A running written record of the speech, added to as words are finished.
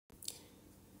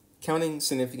counting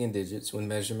significant digits when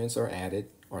measurements are added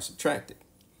or subtracted.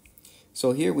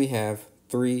 So here we have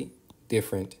three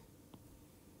different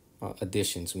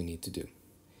additions we need to do.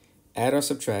 Add or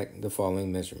subtract the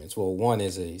following measurements. Well, one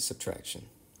is a subtraction.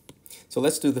 So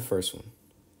let's do the first one.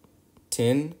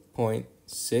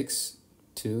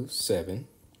 10.627.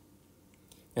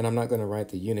 And I'm not going to write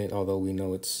the unit, although we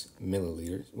know it's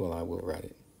milliliters. Well, I will write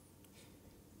it.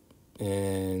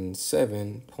 And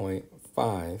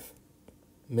 7.5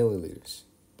 milliliters.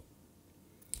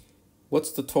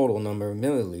 What's the total number of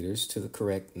milliliters to the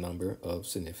correct number of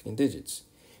significant digits?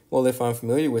 Well, if I'm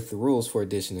familiar with the rules for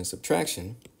addition and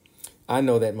subtraction, I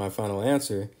know that my final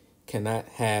answer cannot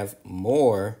have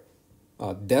more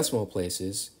decimal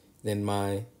places than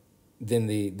the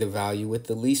value with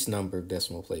the least number of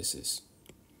decimal places.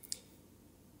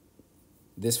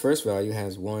 This first value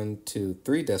has 1, 2,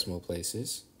 3 decimal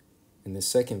places, and the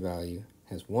second value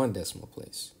has 1 decimal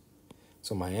place.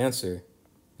 So my answer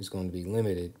is going to be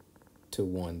limited to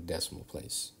 1 decimal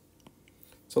place.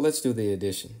 So let's do the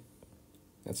addition.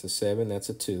 That's a 7, that's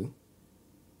a 2.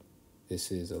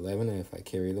 This is 11, and if I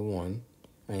carry the 1,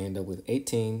 I end up with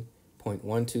 18.127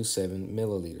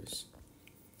 milliliters.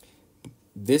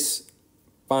 This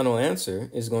final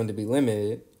answer is going to be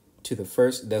limited to the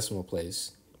first decimal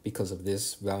place because of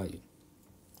this value.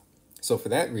 So for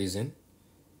that reason,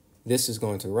 this is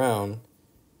going to round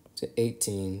to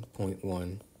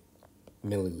 18.1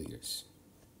 milliliters.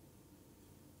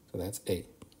 So that's A.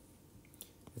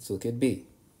 Let's look at B.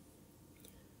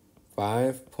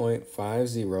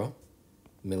 5.50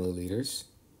 milliliters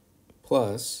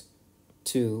plus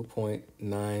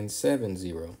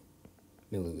 2.970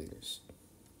 milliliters.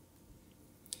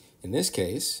 In this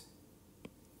case,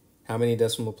 how many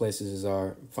decimal places is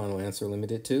our final answer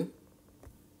limited to?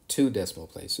 2 decimal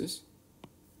places.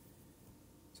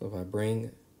 So if I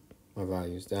bring my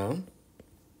values down,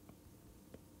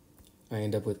 I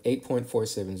end up with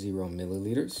 8.470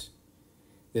 milliliters.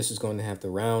 This is going to have to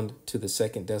round to the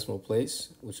second decimal place,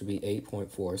 which would be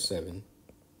 8.47.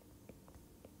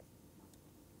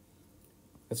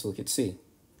 Let's look at C.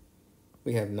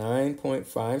 We have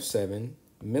 9.57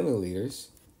 milliliters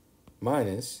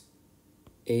minus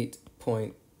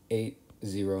 8.800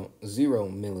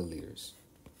 milliliters.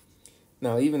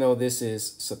 Now, even though this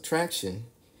is subtraction,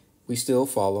 we still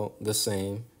follow the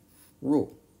same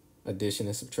rule. Addition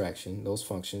and subtraction, those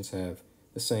functions have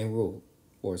the same rule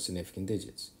for significant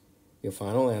digits. Your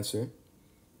final answer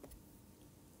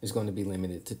is going to be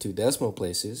limited to 2 decimal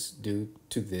places due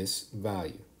to this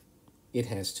value. It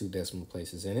has 2 decimal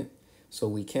places in it, so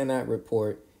we cannot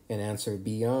report an answer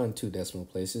beyond 2 decimal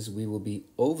places. We will be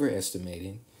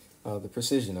overestimating the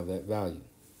precision of that value.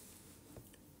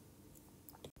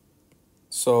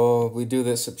 So if we do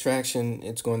the subtraction,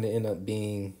 it's going to end up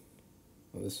being,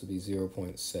 well, this would be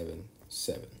 0.77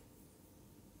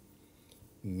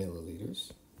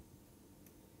 milliliters.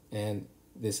 And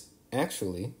this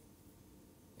actually,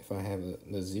 if I have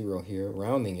the 0 here,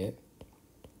 rounding it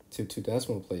to 2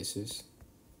 decimal places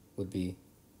would be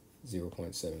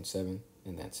 0.77,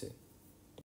 and that's it.